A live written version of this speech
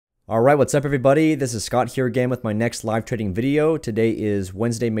Alright, what's up everybody? This is Scott here again with my next live trading video. Today is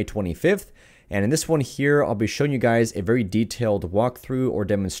Wednesday, May 25th. And in this one here, I'll be showing you guys a very detailed walkthrough or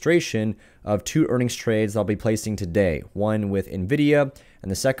demonstration of two earnings trades I'll be placing today. One with Nvidia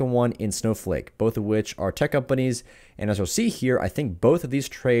and the second one in Snowflake, both of which are tech companies. And as you'll see here, I think both of these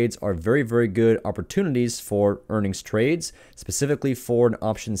trades are very, very good opportunities for earnings trades, specifically for an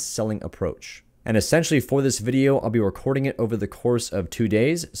options selling approach. And essentially for this video, I'll be recording it over the course of 2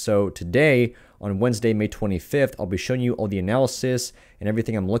 days. So today, on Wednesday, May 25th, I'll be showing you all the analysis and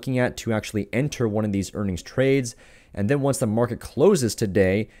everything I'm looking at to actually enter one of these earnings trades. And then once the market closes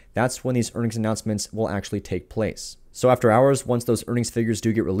today, that's when these earnings announcements will actually take place. So after hours, once those earnings figures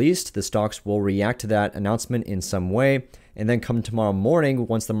do get released, the stocks will react to that announcement in some way. And then come tomorrow morning,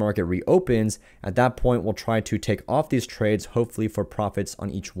 once the market reopens, at that point, we'll try to take off these trades, hopefully for profits on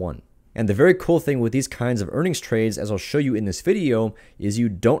each one. And the very cool thing with these kinds of earnings trades, as I'll show you in this video, is you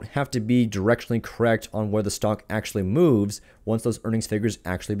don't have to be directionally correct on where the stock actually moves once those earnings figures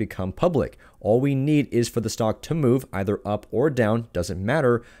actually become public. All we need is for the stock to move either up or down, doesn't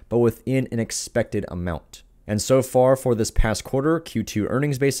matter, but within an expected amount. And so far for this past quarter, Q2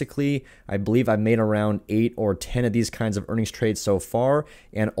 earnings basically, I believe I've made around 8 or 10 of these kinds of earnings trades so far,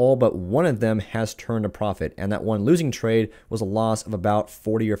 and all but one of them has turned a profit. And that one losing trade was a loss of about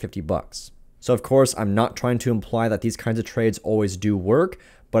 40 or 50 bucks. So of course, I'm not trying to imply that these kinds of trades always do work,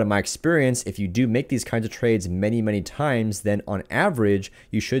 but in my experience, if you do make these kinds of trades many, many times, then on average,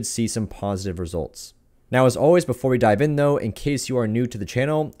 you should see some positive results. Now, as always, before we dive in though, in case you are new to the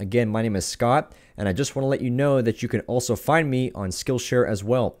channel, again, my name is Scott, and I just want to let you know that you can also find me on SKILLSHARE as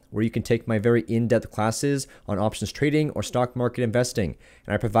well, where you can take my very in-depth classes on options trading or stock market investing.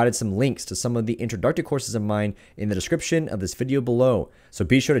 And I provided some links to some of the introductory courses of mine in the description of this video below. So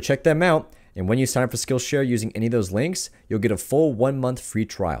be sure to check them out. And when you sign up for SKILLSHARE using any of those links, you'll get a full 1-month free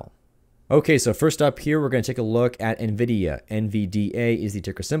trial. Okay, so first up here, we're going to take a look at Nvidia. NVDA is the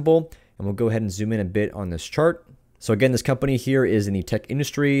ticker symbol. And we'll go ahead and zoom in a bit on this chart. So again, this company here is in the tech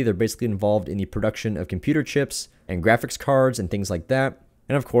industry. They're basically involved in the production of computer chips and graphics cards and things like that.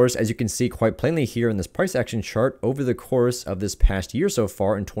 And of course, as you can see quite plainly here in this price action chart, over the course of this past year so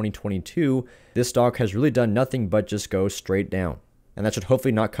far in 2022, this stock has really done nothing but just go straight down. And that should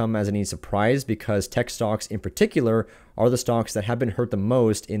hopefully not come as any surprise because tech stocks in particular are the stocks that have been hurt the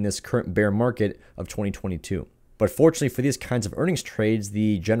most in this current bear market of 2022. But fortunately for these kinds of earnings trades,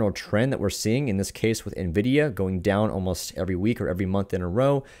 the general trend that we're seeing, in this case with Nvidia, going down almost every week or every month in a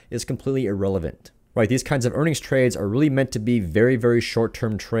row, is completely irrelevant. Right, these kinds of earnings trades are really meant to be very, very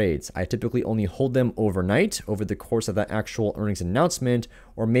short-term trades. I typically only hold them overnight over the course of that actual earnings announcement,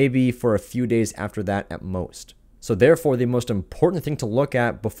 or maybe for a few days after that at most. So therefore, the most important thing to look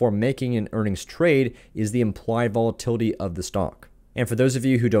at before making an earnings trade is the implied volatility of the stock. And for those of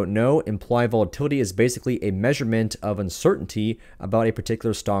you who don't know, implied volatility is basically a measurement of uncertainty about a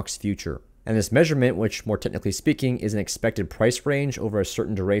particular stock's future. And this measurement, which more technically speaking is an expected price range over a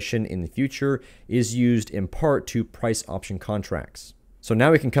certain duration in the future, is used in part to price option contracts. So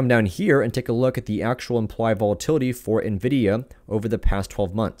now we can come down here and take a look at the actual implied volatility for Nvidia over the past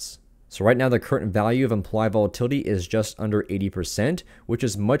 12 months. So right now the current value of implied volatility is just under 80%, which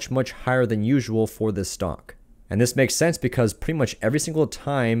is much, much higher than usual for this stock. And this makes sense because pretty much every single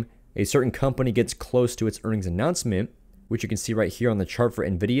time a certain company gets close to its earnings announcement, which you can see right here on the chart for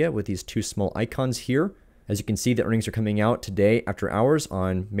Nvidia with these two small icons here. As you can see, the earnings are coming out today after hours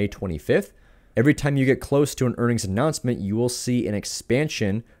on May 25th. Every time you get close to an earnings announcement, you will see an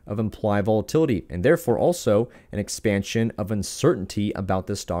expansion of implied volatility and therefore also an expansion of uncertainty about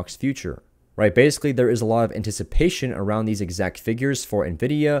the stock's future. Right, basically there is a lot of anticipation around these exact figures for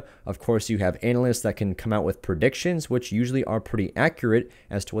Nvidia. Of course, you have analysts that can come out with predictions, which usually are pretty accurate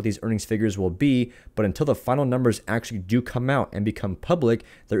as to what these earnings figures will be. But until the final numbers actually do come out and become public,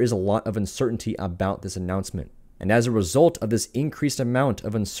 there is a lot of uncertainty about this announcement. And as a result of this increased amount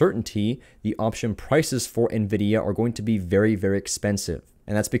of uncertainty, the option prices for Nvidia are going to be very, very expensive.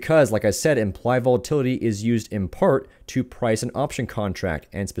 And that's because, like I said, implied volatility is used in part to price an option contract.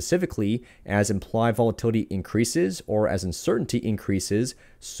 And specifically, as implied volatility increases or as uncertainty increases,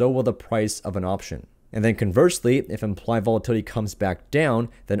 so will the price of an option. And then conversely, if implied volatility comes back down,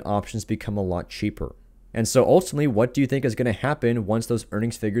 then options become a lot cheaper. And so ultimately, what do you think is going to happen once those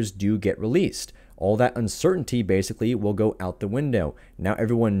earnings figures do get released? All that uncertainty basically will go out the window. Now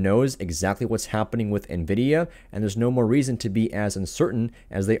everyone knows exactly what's happening with Nvidia, and there's no more reason to be as uncertain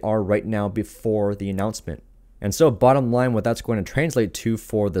as they are right now before the announcement. And so bottom line, what that's going to translate to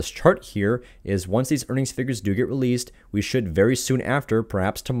for this chart here is once these earnings figures do get released, we should very soon after,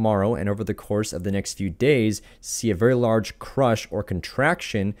 perhaps tomorrow and over the course of the next few days, see a very large crush or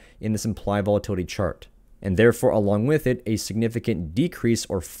contraction in this implied volatility chart. And therefore, along with it, a significant decrease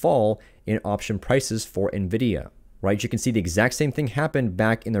or fall in option prices for Nvidia. Right? You can see the exact same thing happened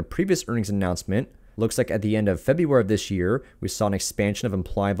back in their previous earnings announcement. Looks like at the end of February of this year, we saw an expansion of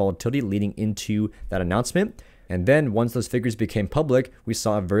implied volatility leading into that announcement. And then once those figures became public, we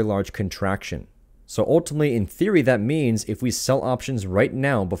saw a very large contraction. So ultimately, in theory, that means if we sell options right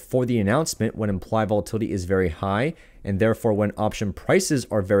now before the announcement when implied volatility is very high, and therefore when option prices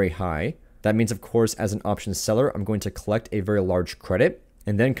are very high, that means, of course, as an option seller, I'm going to collect a very large credit.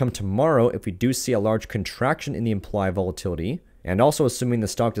 And then come tomorrow, if we do see a large contraction in the implied volatility, and also assuming the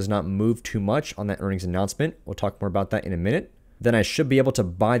stock does not move too much on that earnings announcement, we'll talk more about that in a minute, then I should be able to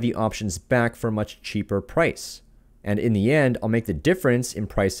buy the options back for a much cheaper price. And in the end, I'll make the difference in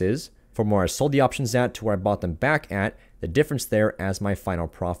prices from where I sold the options at to where I bought them back at, the difference there as my final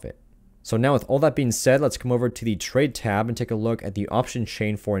profit. So now with all that being said, let's come over to the trade tab and take a look at the option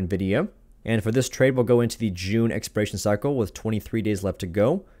chain for Nvidia. And for this trade, we'll go into the June expiration cycle with 23 days left to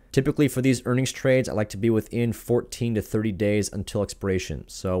go. Typically for these earnings trades, I like to be within 14 to 30 days until expiration.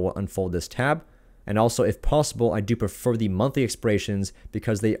 So we'll unfold this tab. And also, if possible, I do prefer the monthly expirations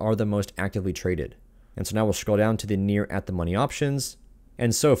because they are the most actively traded. And so now we'll scroll down to the near at the money options.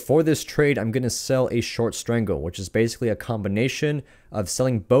 And so for this trade, I'm going to sell a short strangle, which is basically a combination of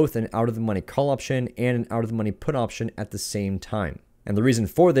selling both an out of the money call option and an out of the money put option at the same time. And the reason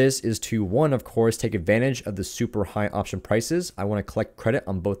for this is to, one, of course, take advantage of the super high option prices. I want to collect credit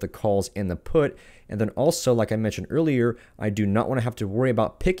on both the calls and the put. And then also, like I mentioned earlier, I do not want to have to worry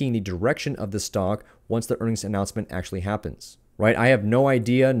about picking the direction of the stock once the earnings announcement actually happens. Right? I have no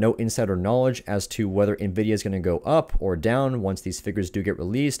idea, no insider knowledge as to whether Nvidia is going to go up or down once these figures do get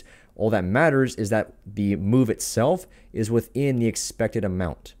released. All that matters is that the move itself is within the expected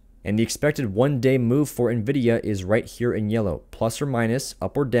amount. And the expected one-day move for Nvidia is right here in yellow, plus or minus,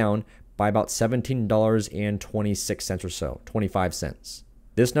 up or down, by about $17.26 or so, 25 cents.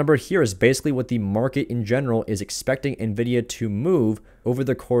 This number here is basically what the market in general is expecting Nvidia to move over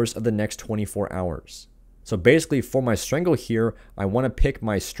the course of the next 24 hours. So basically for my strangle here, I want to pick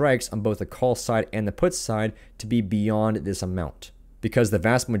my strikes on both the call side and the put side to be beyond this amount. Because the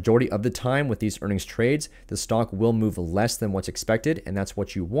vast majority of the time with these earnings trades, the stock will move less than what's expected, and that's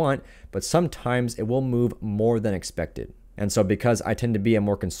what you want, but sometimes it will move more than expected. And so because I tend to be a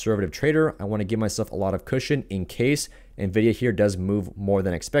more conservative trader, I want to give myself a lot of cushion in case Nvidia here does move more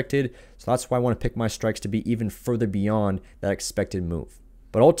than expected. So that's why I want to pick my strikes to be even further beyond that expected move.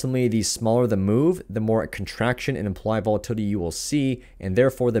 But ultimately, the smaller the move, the more contraction and implied volatility you will see, and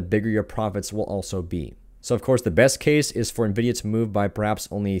therefore the bigger your profits will also be. So of course, the best case is for Nvidia to move by perhaps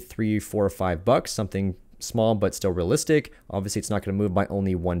only $3, $4, or $5, something small but still realistic. Obviously, it's not going to move by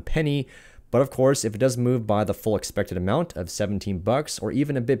only 1 penny. But of course, if it does move by the full expected amount of $17 or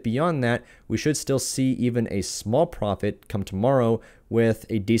even a bit beyond that, we should still see even a small profit come tomorrow with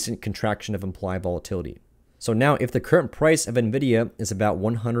a decent contraction of implied volatility. So now if the current price of Nvidia is about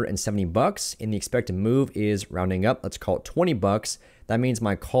 $170 and the expected move is rounding up, let's call it $20, that means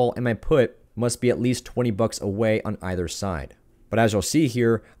my call and my put must be at least $20 away on either side. But as you'll see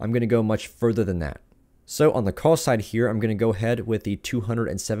here, I'm going to go much further than that. So on the call side here, I'm going to go ahead with the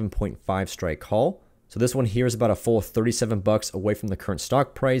 207.5 strike call. So this one here is about a full $37 away from the current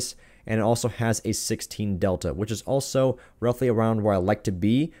stock price, and it also has a 16 delta, which is also roughly around where I like to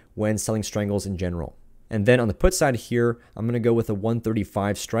be when selling strangles in general. And then on the put side here, I'm going to go with a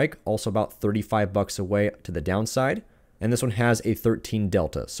 135 strike, also about $35 away to the downside. And this one has a 13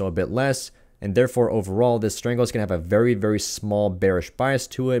 delta, so a bit less. And therefore, overall, this strangle is going to have a very, very small bearish bias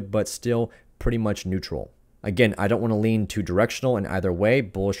to it, but still pretty much neutral. Again, I don't want to lean too directional in either way,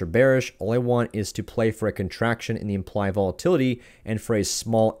 bullish or bearish. All I want is to play for a contraction in the implied volatility and for a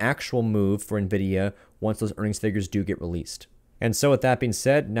small actual move for Nvidia once those earnings figures do get released. And so with that being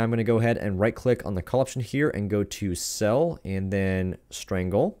said, now I'm going to go ahead and right click on the call option here and go to sell and then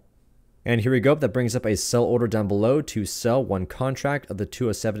strangle. And here we go. That brings up a sell order down below to sell one contract of the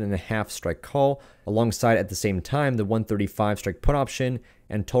 207.5 strike call, alongside at the same time the 135 strike put option,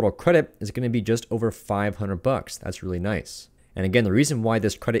 and total credit is going to be just over $500. That's really nice. And again, the reason why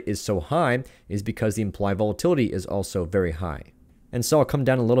this credit is so high is because the implied volatility is also very high. And so I'll come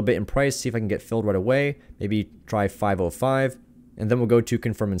down a little bit in price, see if I can get filled right away, maybe try 505, and then we'll go to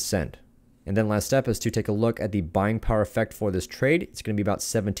confirm and send. And then last step is to take a look at the buying power effect for this trade. It's going to be about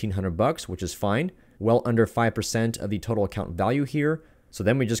 $1,700, which is fine. Well under 5% of the total account value here. So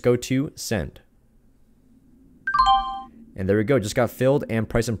then we just go to send. And there we go, just got filled and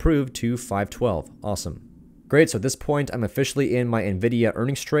price improved to 512. Awesome. Great, so at this point, I'm officially in my Nvidia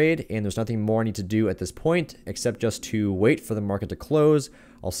earnings trade, and there's nothing more I need to do at this point except just to wait for the market to close.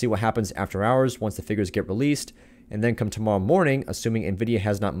 I'll see what happens after hours once the figures get released, and then come tomorrow morning, assuming Nvidia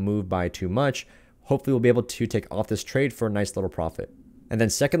has not moved by too much, hopefully we'll be able to take off this trade for a nice little profit. And then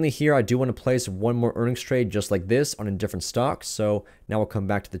secondly here, I do want to place one more earnings trade just like this on a different stock. So now we'll come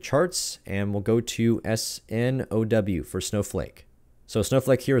back to the charts and we'll go to SNOW for Snowflake. So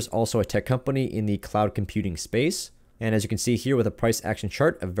Snowflake here is also a tech company in the cloud computing space. And as you can see here with a price action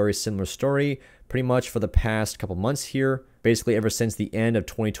chart, a very similar story, pretty much for the past couple months here. Basically ever since the end of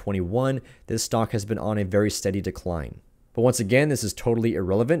 2021, this stock has been on a very steady decline. But once again, this is totally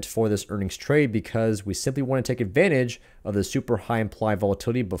irrelevant for this earnings trade because we simply want to take advantage of the super high implied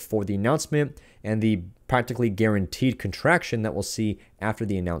volatility before the announcement and the practically guaranteed contraction that we'll see after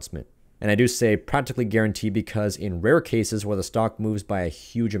the announcement. And I do say practically guaranteed because in rare cases where the stock moves by a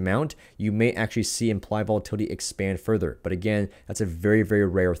huge amount, you may actually see implied volatility expand further. But again, that's a very, very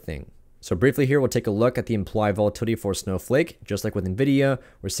rare thing. So briefly here, we'll take a look at the implied volatility for Snowflake. Just like with Nvidia,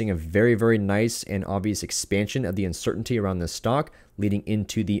 we're seeing a very, very nice and obvious expansion of the uncertainty around this stock leading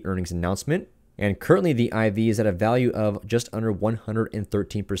into the earnings announcement. And currently the IV is at a value of just under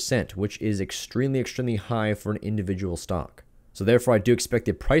 113%, which is extremely, extremely high for an individual stock. So therefore, I do expect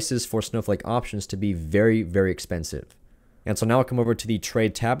the prices for Snowflake options to be very, very expensive. And so now I'll come over to the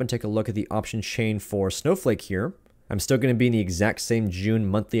trade tab and take a look at the option chain for Snowflake here. I'm still going to be in the exact same June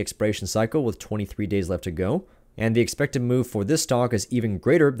monthly expiration cycle with 23 days left to go. And the expected move for this stock is even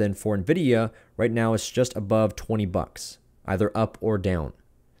greater than for Nvidia. Right now, it's just above 20 bucks, either up or down.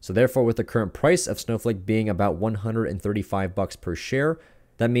 So therefore, with the current price of Snowflake being about 135 bucks per share,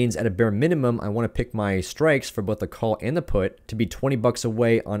 that means at a bare minimum, I want to pick my strikes for both the call and the put to be 20 bucks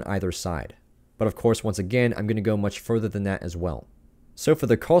away on either side. But of course, once again, I'm going to go much further than that as well. So for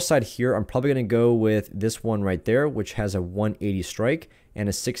the call side here, I'm probably going to go with this one right there, which has a 180 strike and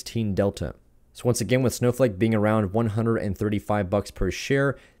a 16 delta. So once again, with Snowflake being around 135 bucks per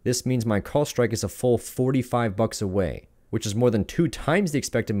share, this means my call strike is a full 45 bucks away, which is more than 2 times the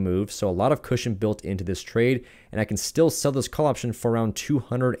expected move. So a lot of cushion built into this trade, and I can still sell this call option for around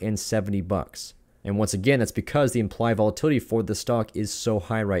 270 bucks. And once again, that's because the implied volatility for the stock is so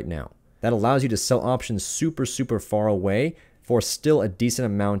high right now. That allows you to sell options super, super far away for still a decent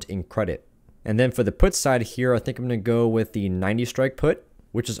amount in credit. And then for the put side here, I think I'm going to go with the 90 strike put,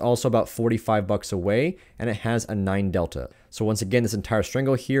 which is also about 45 bucks away, and it has a 9 delta. So once again, this entire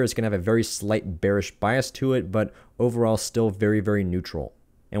strangle here is going to have a very slight bearish bias to it, but overall still very, very neutral.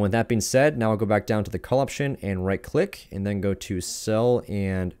 And with that being said, now I'll go back down to the call option and right click and then go to sell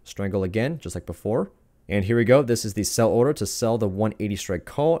and strangle again, just like before. And here we go. This is the sell order to sell the 180 strike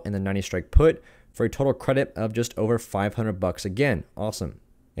call and the 90 strike put for a total credit of just over 500 bucks again. Awesome.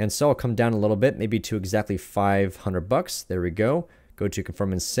 And so I'll come down a little bit, maybe to exactly 500 bucks. There we go. Go to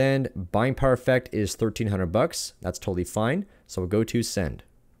confirm and send. Buying power effect is 1,300 bucks. That's totally fine. So we'll go to send.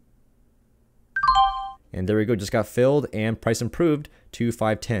 And there we go. Just got filled and price improved to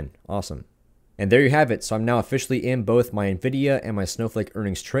 510. Awesome. And there you have it. So I'm now officially in both my Nvidia and my Snowflake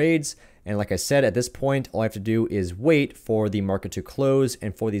earnings trades. And like I said, at this point, all I have to do is wait for the market to close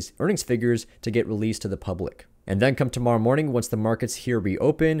and for these earnings figures to get released to the public. And then come tomorrow morning, once the markets here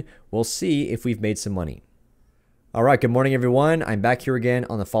reopen, we'll see if we've made some money. All right, good morning, everyone. I'm back here again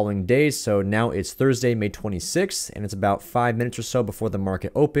on the following day. So now it's Thursday, May 26th, and it's about 5 minutes or so before the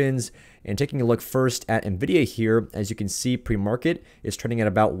market opens. And taking a look first at Nvidia here, as you can see, pre-market is trading at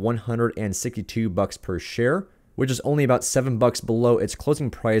about 162 bucks per share, which is only about 7 bucks below its closing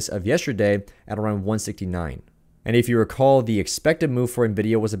price of yesterday at around 169. And if you recall, the expected move for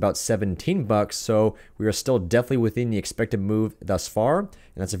Nvidia was about 17 bucks, so we are still definitely within the expected move thus far, and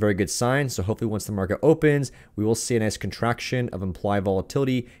that's a very good sign. So hopefully once the market opens, we will see a nice contraction of implied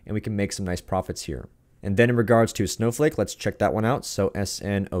volatility and we can make some nice profits here. And then in regards to Snowflake, let's check that one out. So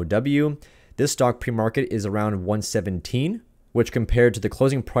SNOW, this stock pre-market is around 117, which compared to the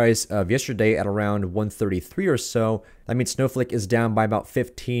closing price of yesterday at around 133 or so, that means Snowflake is down by about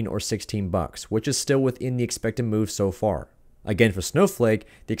 15 or 16 bucks, which is still within the expected move so far. Again, for Snowflake,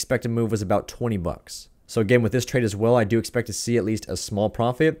 the expected move was about 20 bucks. So again, with this trade as well, I do expect to see at least a small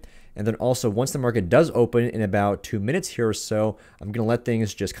profit. And then also, once the market does open in about 2 minutes here or so, I'm going to let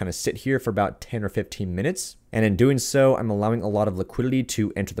things just kind of sit here for about 10 or 15 minutes. And in doing so, I'm allowing a lot of liquidity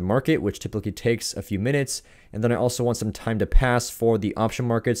to enter the market, which typically takes a few minutes. And then I also want some time to pass for the option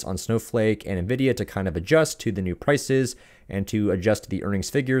markets on Snowflake and Nvidia to kind of adjust to the new prices and to adjust to the earnings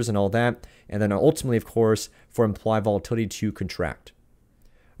figures and all that. And then ultimately, of course, for implied volatility to contract.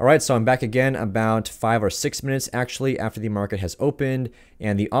 All right, so I'm back again about 5 or 6 minutes actually after the market has opened,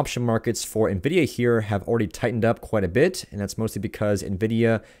 and the option markets for Nvidia here have already tightened up quite a bit, and that's mostly because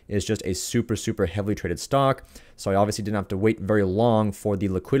Nvidia is just a super heavily traded stock. So I obviously didn't have to wait very long for the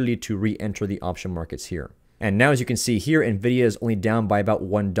liquidity to re-enter the option markets here. And now, as you can see here, Nvidia is only down by about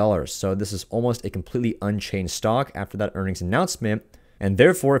 $1. So this is almost a completely unchanged stock after that earnings announcement. And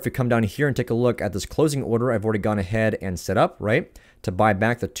therefore, if you come down here and take a look at this closing order, I've already gone ahead and set up, right, to buy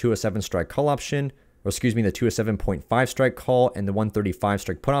back the 207 strike call option, or excuse me, the 207.5 strike call and the 135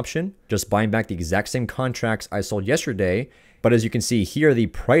 strike put option, just buying back the exact same contracts I sold yesterday. But as you can see here, the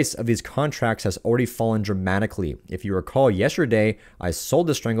price of these contracts has already fallen dramatically. If you recall, yesterday, I sold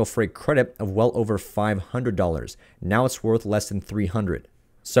the strangle for a credit of well over $500. Now it's worth less than $300.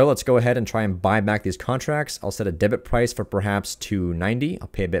 So let's go ahead and try and buy back these contracts. I'll set a debit price for perhaps $290. I'll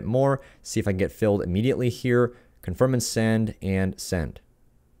pay a bit more, see if I can get filled immediately here. Confirm and send, and send.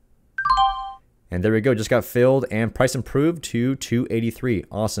 And there we go, just got filled and price improved to $283.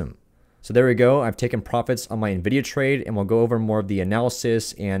 Awesome. So there we go. I've taken profits on my Nvidia trade, and we'll go over more of the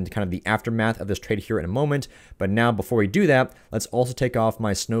analysis and kind of the aftermath of this trade here in a moment. But now, before we do that, let's also take off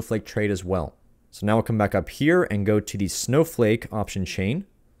my Snowflake trade as well. So now we'll come back up here and go to the Snowflake option chain.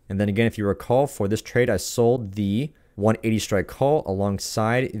 And then again, if you recall, for this trade, I sold the 180 strike call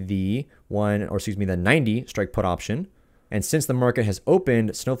alongside the 90 strike put option. And since the market has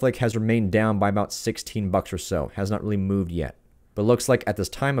opened, Snowflake has remained down by about 16 bucks or so, has not really moved yet. But looks like at this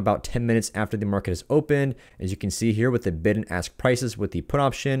time, about 10 minutes after the market has opened, as you can see here with the bid and ask prices with the put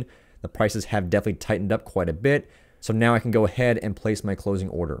option, the prices have definitely tightened up quite a bit. So now I can go ahead and place my closing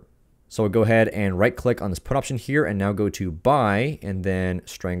order. So we'll go ahead and right click on this put option here and now go to buy and then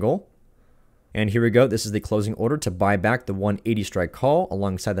strangle. And here we go. This is the closing order to buy back the 180 strike call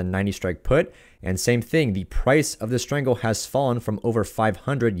alongside the 90 strike put. And same thing, the price of the strangle has fallen from over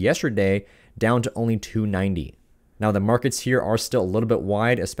 500 yesterday down to only 290. Now the markets here are still a little bit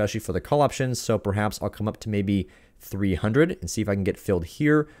wide, especially for the call options. So perhaps I'll come up to maybe 300 and see if I can get filled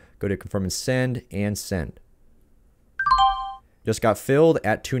here. Go to confirm and send, and send. Just got filled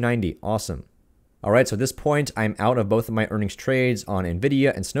at 290. Awesome. All right, so at this point, I'm out of both of my earnings trades on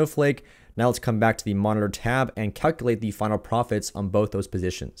Nvidia and Snowflake. Now let's come back to the monitor tab and calculate the final profits on both those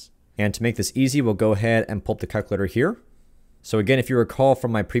positions. And to make this easy, we'll go ahead and pull up the calculator here. So again, if you recall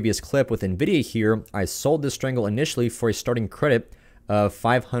from my previous clip with Nvidia here, I sold this strangle initially for a starting credit of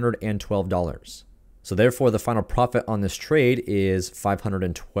 $512. So therefore, the final profit on this trade is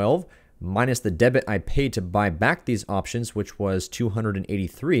 $512 minus the debit I paid to buy back these options, which was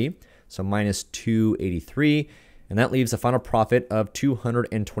 $283. So minus $283. And that leaves a final profit of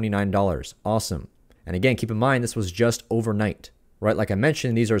 $229. Awesome. And again, keep in mind, this was just overnight, right? Like I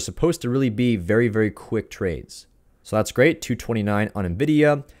mentioned, these are supposed to really be very quick trades. So that's great, $229 on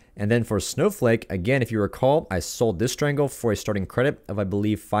Nvidia. And then for Snowflake, again, if you recall, I sold this strangle for a starting credit of, I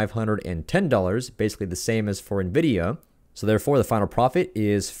believe, $510, basically the same as for Nvidia. So therefore, the final profit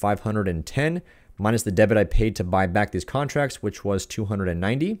is $510 minus the debit I paid to buy back these contracts, which was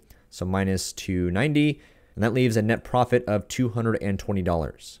 $290. So minus $290. And that leaves a net profit of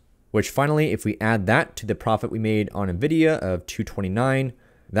 $220, which finally, if we add that to the profit we made on Nvidia of $229,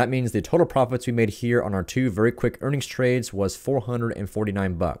 that means the total profits we made here on our two very quick earnings trades was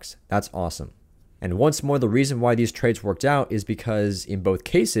 $449. That's awesome. And once more, the reason why these trades worked out is because in both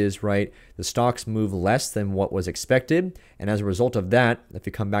cases, right, the stocks move less than what was expected. And as a result of that, if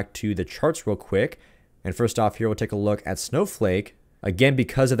you come back to the charts real quick, and first off here, we'll take a look at Snowflake. Again,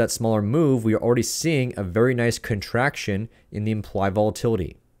 because of that smaller move, we are already seeing a very nice contraction in the implied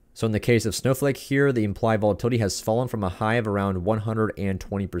volatility. So in the case of Snowflake here, the implied volatility has fallen from a high of around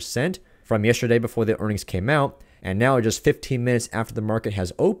 120% from yesterday before the earnings came out. And now just 15 minutes after the market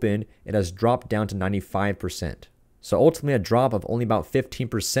has opened, it has dropped down to 95%. So ultimately a drop of only about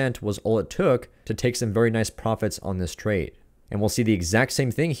 15% was all it took to take some very nice profits on this trade. And we'll see the exact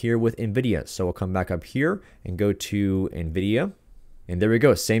same thing here with Nvidia. So we'll come back up here and go to Nvidia. And there we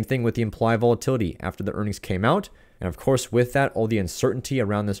go, same thing with the implied volatility after the earnings came out. And of course, with that, all the uncertainty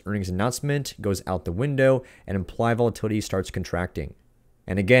around this earnings announcement goes out the window and implied volatility starts contracting.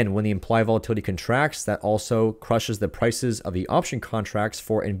 And again, when the implied volatility contracts, that also crushes the prices of the option contracts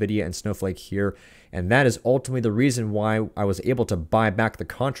for Nvidia and Snowflake here. And that is ultimately the reason why I was able to buy back the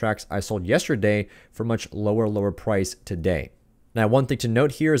contracts I sold yesterday for much lower price today. Now, one thing to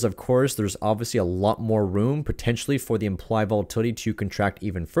note here is, of course, there's obviously a lot more room potentially for the implied volatility to contract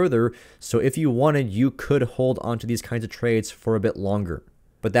even further. So if you wanted, you could hold onto these kinds of trades for a bit longer.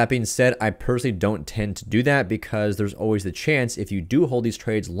 But that being said, I personally don't tend to do that because there's always the chance if you do hold these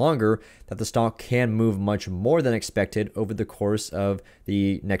trades longer that the stock can move much more than expected over the course of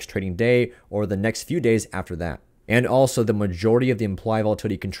the next trading day or the next few days after that. And also the majority of the implied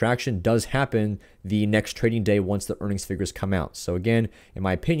volatility contraction does happen the next trading day once the earnings figures come out. So again, in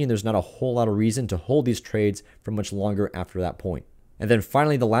my opinion, there's not a whole lot of reason to hold these trades for much longer after that point. And then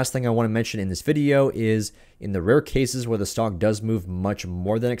finally, the last thing I want to mention in this video is in the rare cases where the stock does move much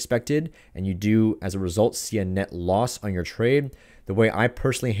more than expected and you do, as a result, see a net loss on your trade, the way I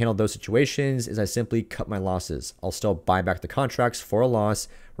personally handle those situations is I simply cut my losses. I'll still buy back the contracts for a loss,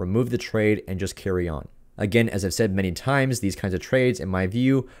 remove the trade, and just carry on. Again, as I've said many times, these kinds of trades, in my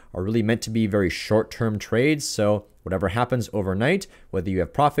view, are really meant to be very short-term trades. So whatever happens overnight, whether you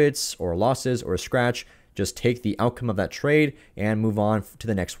have profits or losses or a scratch, just take the outcome of that trade and move on to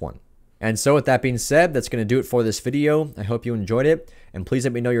the next one. And so with that being said, that's going to do it for this video. I hope you enjoyed it, and please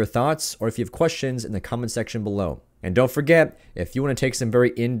let me know your thoughts or if you have questions in the comment section below. And don't forget, if you want to take some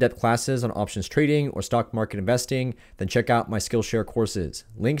very in-depth classes on options trading or stock market investing, then check out my SKILLSHARE courses.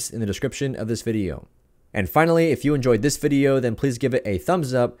 Links in the description of this video. And finally, if you enjoyed this video, then please give it a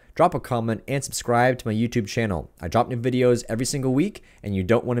thumbs up, drop a comment, and subscribe to my YouTube channel. I drop new videos every single week, and you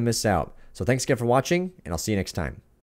don't want to miss out. So thanks again for watching, and I'll see you next time.